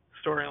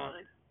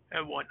storyline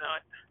and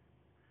whatnot.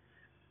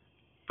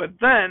 But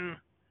then,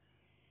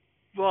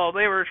 well,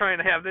 they were trying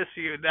to have this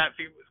feud. That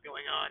feud was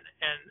going on,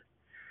 and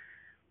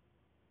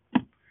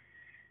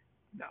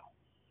no.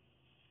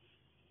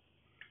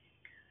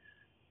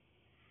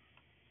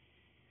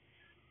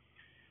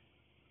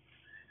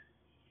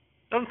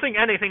 I don't think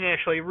anything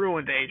actually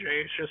ruined AJ.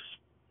 It's just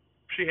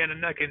she had a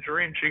neck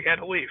injury and she had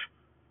to leave.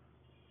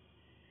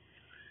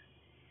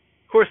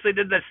 Of course, they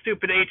did that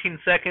stupid 18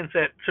 seconds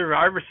at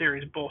Survivor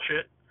Series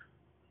bullshit,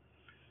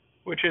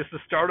 which is the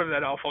start of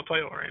that awful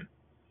title reign.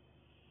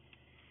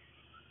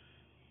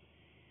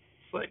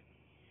 It's like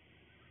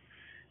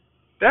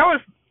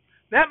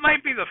that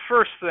might be the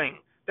first thing.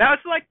 That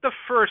was like the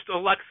first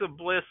Alexa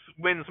Bliss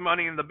wins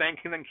Money in the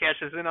Bank and then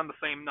cashes in on the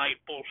same night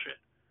bullshit.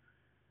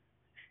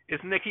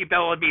 Is Nikki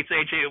Bella beats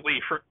AJ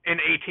Lee in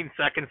 18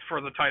 seconds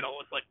for the title?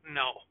 It's like,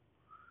 no.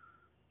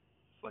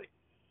 It's like,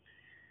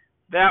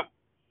 that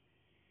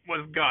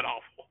was god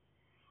awful.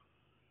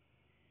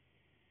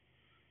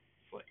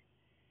 It's like,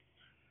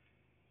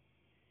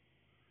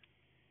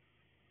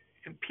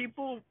 and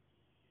people,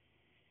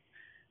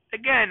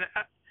 again,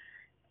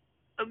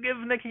 I'll give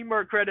Nikki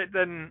more credit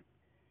than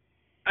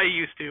I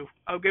used to.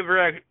 I'll give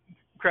her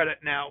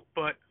credit now,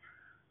 but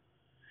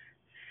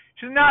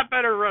she's not a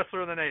better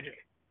wrestler than AJ.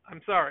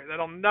 I'm sorry,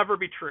 that'll never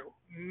be true.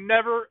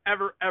 Never,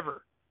 ever,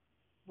 ever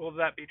will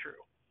that be true.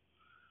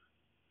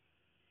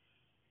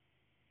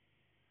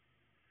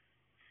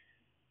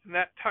 And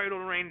that title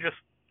reign just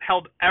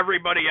held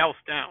everybody else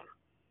down.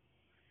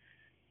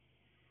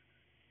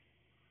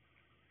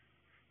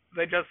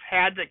 They just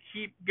had to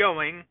keep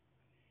going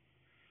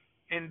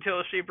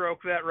until she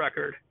broke that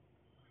record.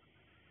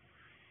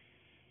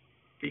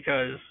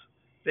 Because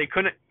they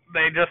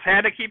just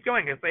had to keep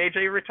going because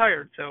AJ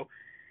retired. So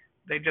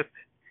they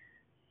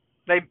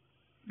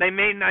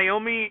made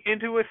Naomi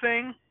into a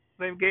thing.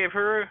 They gave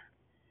her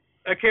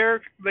a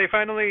character. They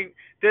finally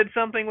did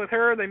something with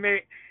her.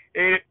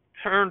 It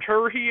turned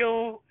her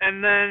heel,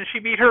 and then she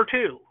beat her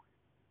too.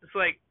 It's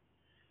like,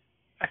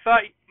 I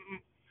thought,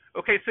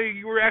 okay, so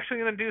you were actually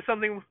going to do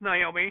something with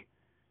Naomi,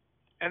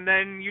 and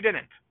then you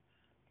didn't,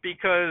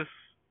 because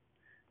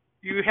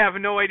you have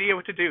no idea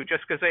what to do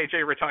just because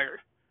AJ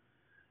retired.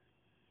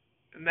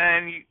 And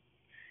then,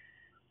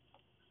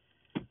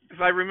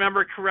 if I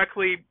remember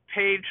correctly,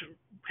 Paige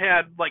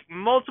had like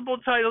multiple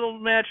title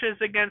matches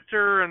against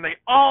her, and they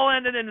all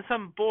ended in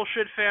some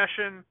bullshit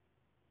fashion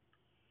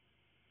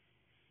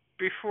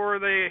before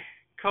they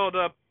called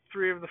up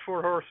 3 of the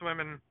 4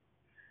 horsewomen.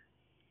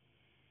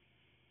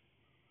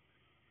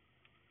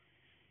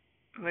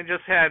 And they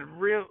just had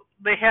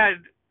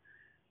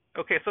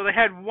so they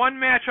had one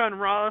match on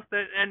Raw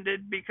that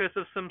ended because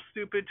of some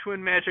stupid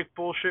Twin Magic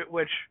bullshit,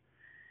 which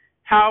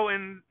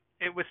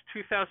it was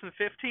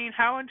 2015.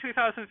 How in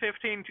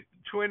 2015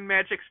 Twin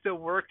Magic still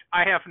worked,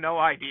 I have no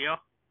idea.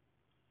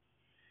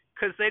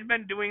 Because they'd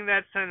been doing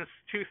that since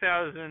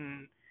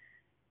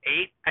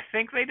 2008. I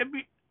think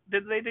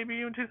did they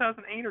debut in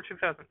 2008 or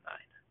 2009?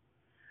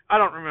 I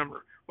don't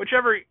remember.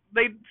 Whichever,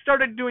 they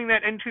started doing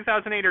that in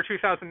 2008 or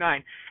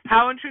 2009.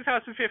 How in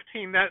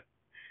 2015 that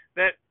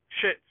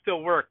shit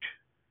still worked,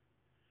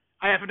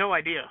 I have no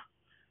idea.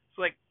 It's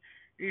like,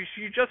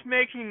 you're just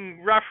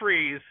making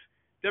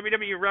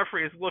WWE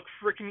referees look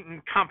freaking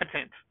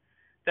incompetent,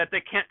 that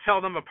they can't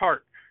tell them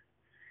apart.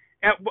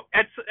 At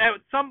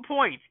some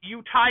point,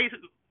 you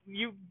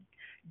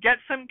get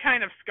some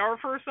kind of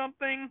scarf or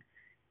something,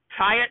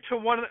 tie it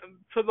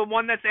to the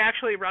one that's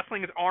actually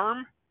wrestling's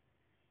arm,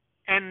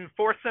 and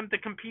force them to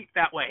compete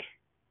that way.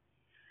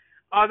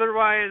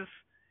 Otherwise,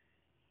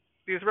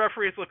 these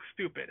referees look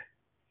stupid.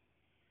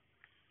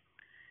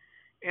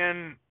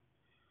 And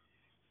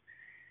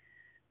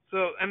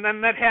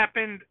then that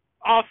happened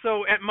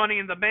also at Money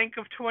in the Bank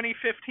of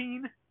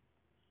 2015,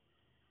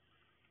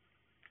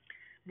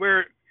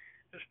 where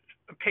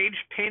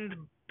Paige pinned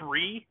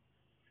Brie,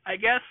 I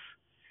guess,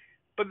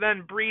 but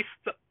then Brie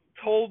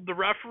told the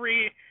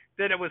referee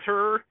that it was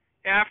her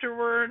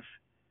afterwards,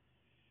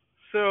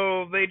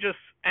 so they just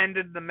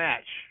ended the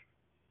match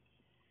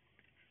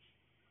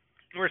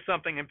or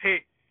something. And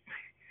Paige,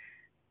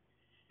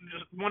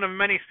 just one of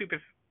many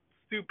stupid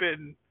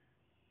stupid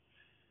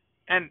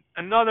and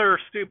another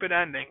stupid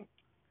ending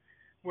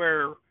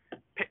where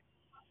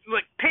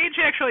like Paige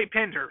actually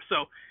pinned her.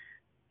 So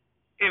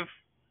if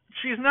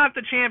she's not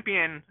the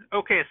champion,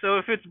 okay, so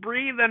if it's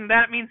Brie, then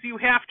that means you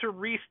have to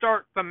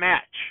restart the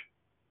match.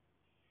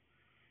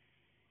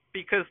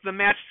 Because the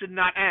match did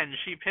not end.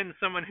 She pinned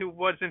someone who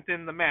wasn't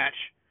in the match.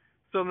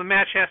 So the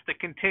match has to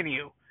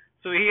continue.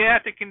 So he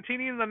had to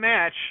continue the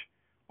match,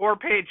 or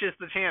Paige is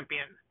the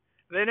champion.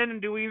 They didn't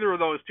do either of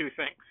those two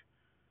things.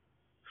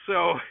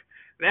 So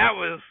that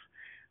was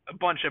a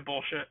bunch of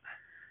bullshit.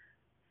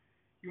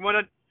 You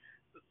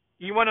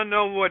wanna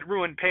know what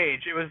ruined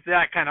Paige? It was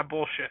that kind of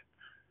bullshit.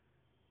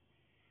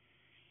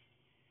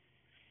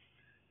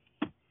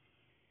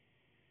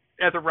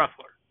 As a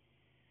wrestler.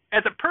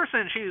 As a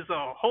person,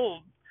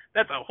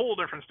 that's a whole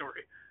different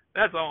story.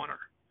 That's all on her.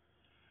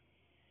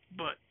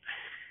 But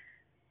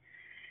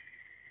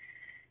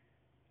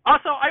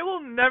also, I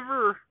will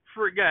never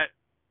forget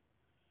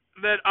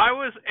that I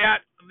was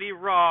at the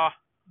Raw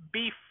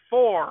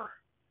before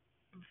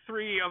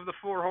 3 of the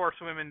 4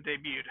 horsewomen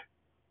debuted.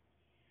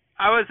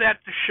 I was at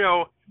the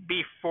show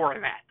before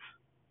that.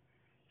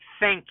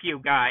 Thank you,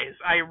 guys.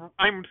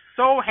 I'm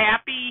so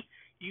happy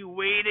you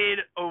waited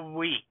a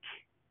week.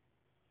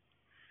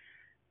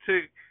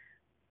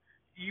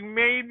 You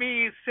made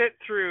me sit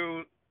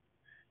through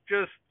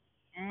just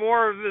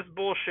more of this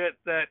bullshit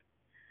that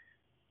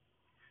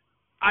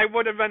I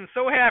would have been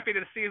so happy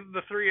to see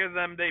the 3 of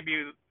them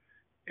debut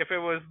if it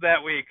was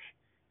that week,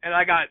 and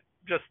I got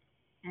just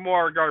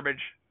more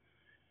garbage.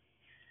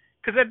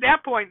 Because at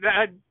that point,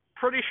 I'm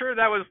pretty sure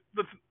that was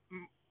the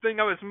thing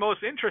I was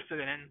most interested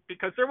in,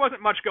 because there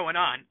wasn't much going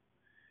on.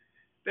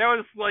 That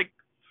was like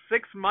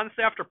 6 months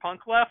after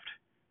Punk left,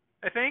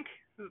 I think.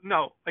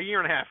 No, a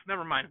year and a half.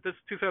 Never mind. This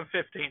is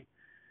 2015.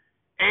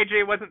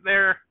 AJ wasn't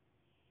there.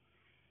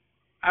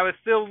 I was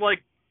still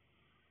like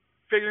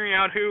figuring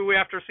out who,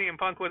 after CM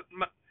Punk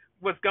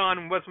was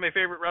gone, was my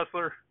favorite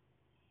wrestler.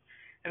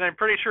 And I'm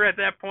pretty sure at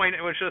that point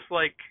it was just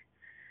like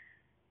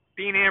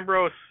Dean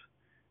Ambrose,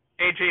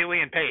 AJ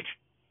Lee, and Paige.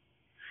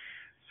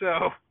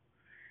 So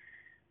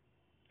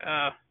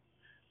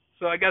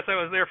I guess I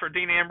was there for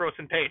Dean Ambrose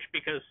and Paige,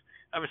 because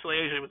obviously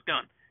AJ was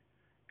gone,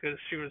 because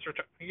she was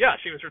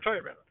she was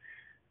retired by then.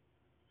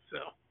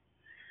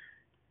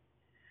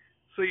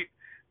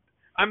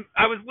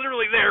 I was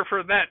literally there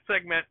for that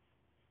segment,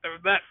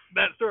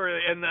 that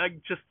story, and I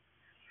just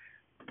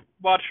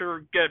watched her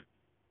get.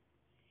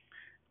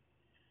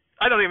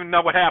 I don't even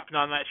know what happened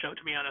on that show,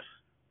 to be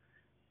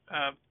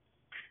honest.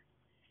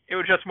 It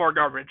was just more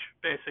garbage,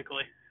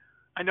 basically.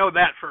 I know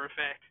that for a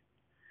fact.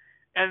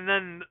 And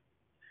then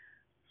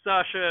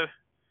Sasha,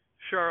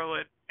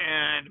 Charlotte,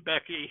 and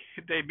Becky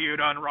debuted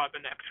on Raw the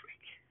next week.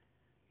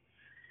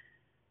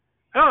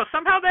 Oh,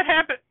 somehow that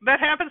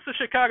happens to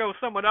Chicago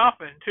somewhat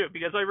often too,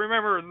 because I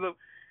remember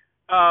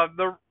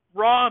the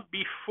Raw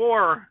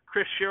before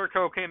Chris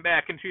Jericho came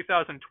back in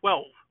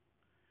 2012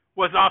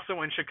 was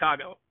also in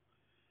Chicago.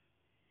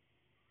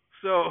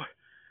 So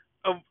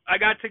I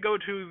got to go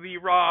to the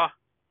Raw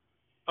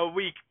a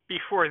week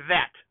before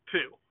that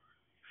too.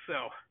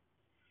 So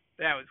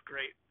that was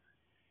great.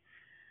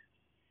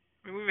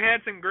 I mean, we've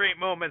had some great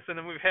moments, and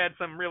then we've had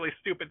some really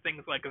stupid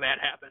things like that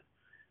happen.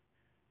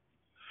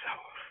 So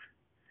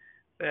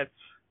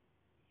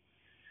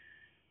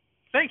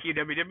thank you,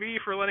 WWE,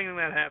 for letting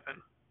that happen.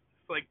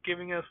 It's like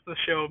giving us the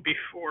show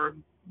before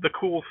the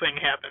cool thing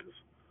happens.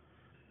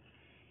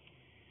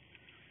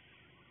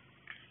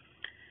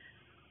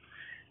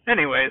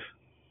 Anyways,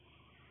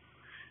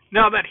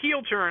 now that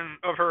heel turn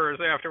of hers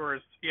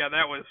afterwards, yeah,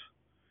 that was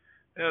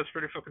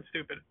pretty fucking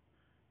stupid.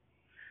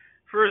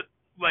 For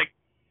like,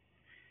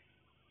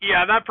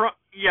 yeah,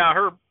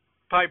 her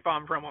pipe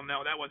bomb promo,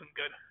 no, that wasn't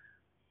good.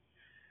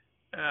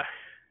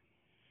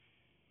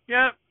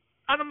 Yeah,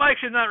 on the mic,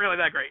 she's not really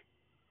that great.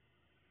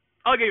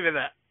 I'll give you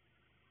that.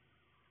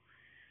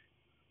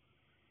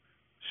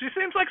 She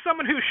seems like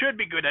someone who should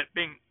be good at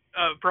being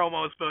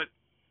promos, but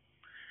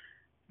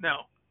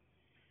no.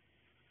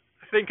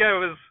 I think I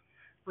was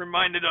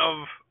reminded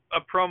of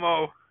a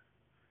promo.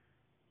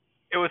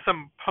 It was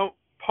some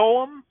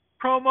poem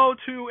promo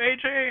to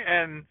AJ,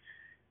 and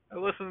I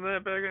listened to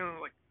that back and I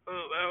was like,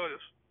 oh,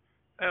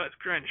 that was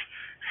cringe.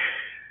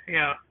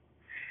 Yeah.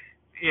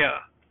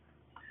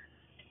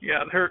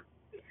 Her.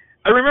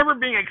 I remember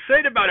being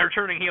excited about her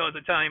turning heel at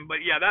the time,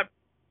 but yeah,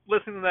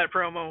 listening to that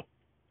promo,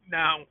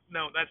 no,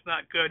 that's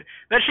not good.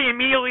 Then she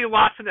immediately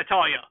lost to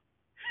Natalya.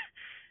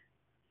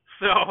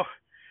 So,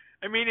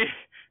 I mean,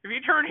 if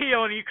you turn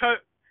heel and you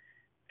cut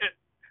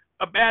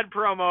a bad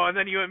promo and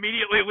then you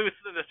immediately lose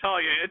to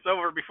Natalya, it's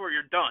over before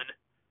you're done.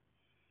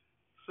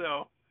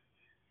 So,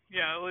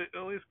 yeah,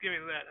 at least give me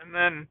that. And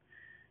then,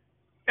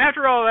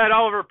 after all that,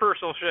 all of her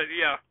personal shit,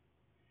 yeah.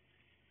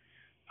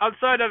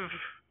 Outside of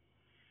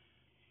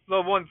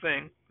the one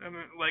thing, I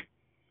mean, like,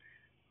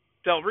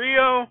 Del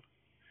Rio,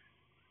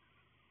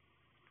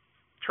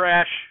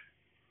 trash,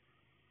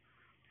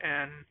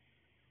 and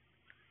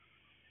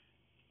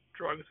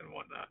drugs and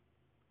whatnot.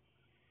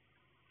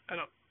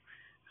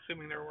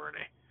 Assuming there were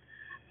any.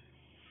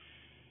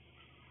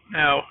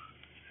 Now,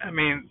 I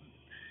mean,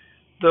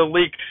 the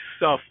leaked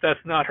stuff, that's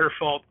not her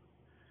fault.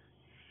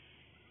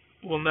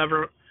 We'll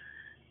never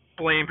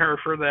blame her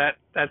for that.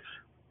 That's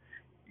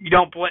you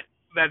don't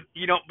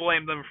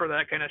blame them for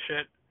that kind of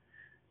shit.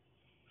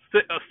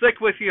 I'll stick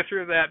with you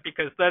through that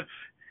because that's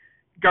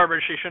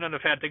garbage she shouldn't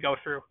have had to go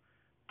through.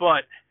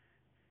 But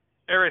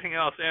everything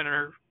else and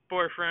her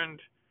boyfriend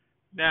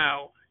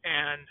now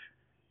and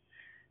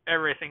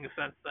everything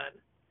since then.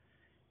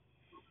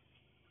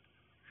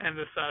 And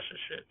the Sasha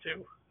shit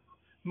too.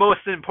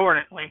 Most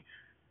importantly,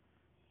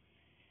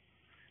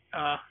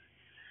 uh,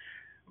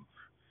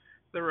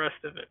 the rest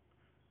of it.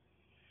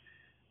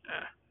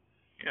 Uh,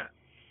 yeah,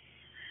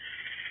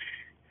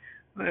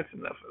 that's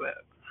enough of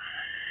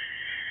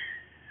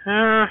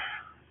that.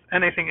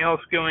 Anything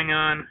else going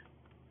on?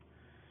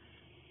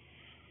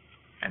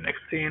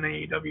 NXT and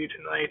AEW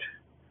tonight.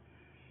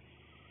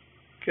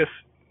 Guess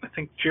I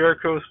think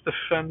Jericho's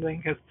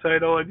defending his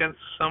title against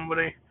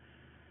somebody.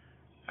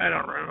 I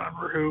don't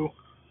remember who.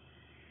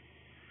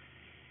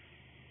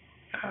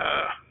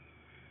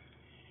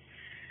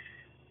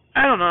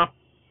 I don't know.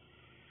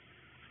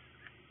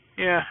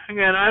 Yeah,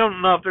 again, I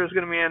don't know if there's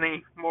going to be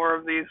any more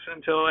of these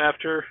until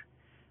after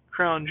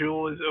Crown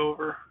Jewel is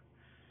over.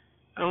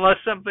 Unless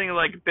something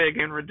like big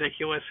and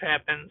ridiculous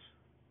happens,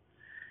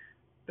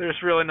 there's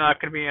really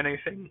not going to be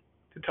anything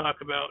to talk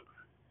about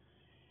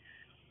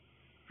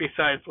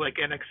besides like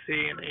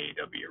NXT and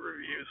AEW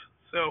reviews.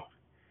 So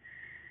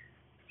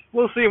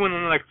we'll see when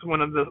the next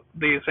one of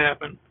these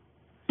happen,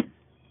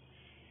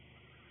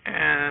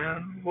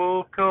 and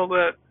we'll call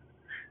it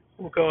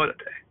a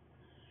day.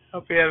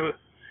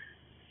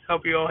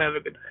 Hope you all have a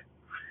good day.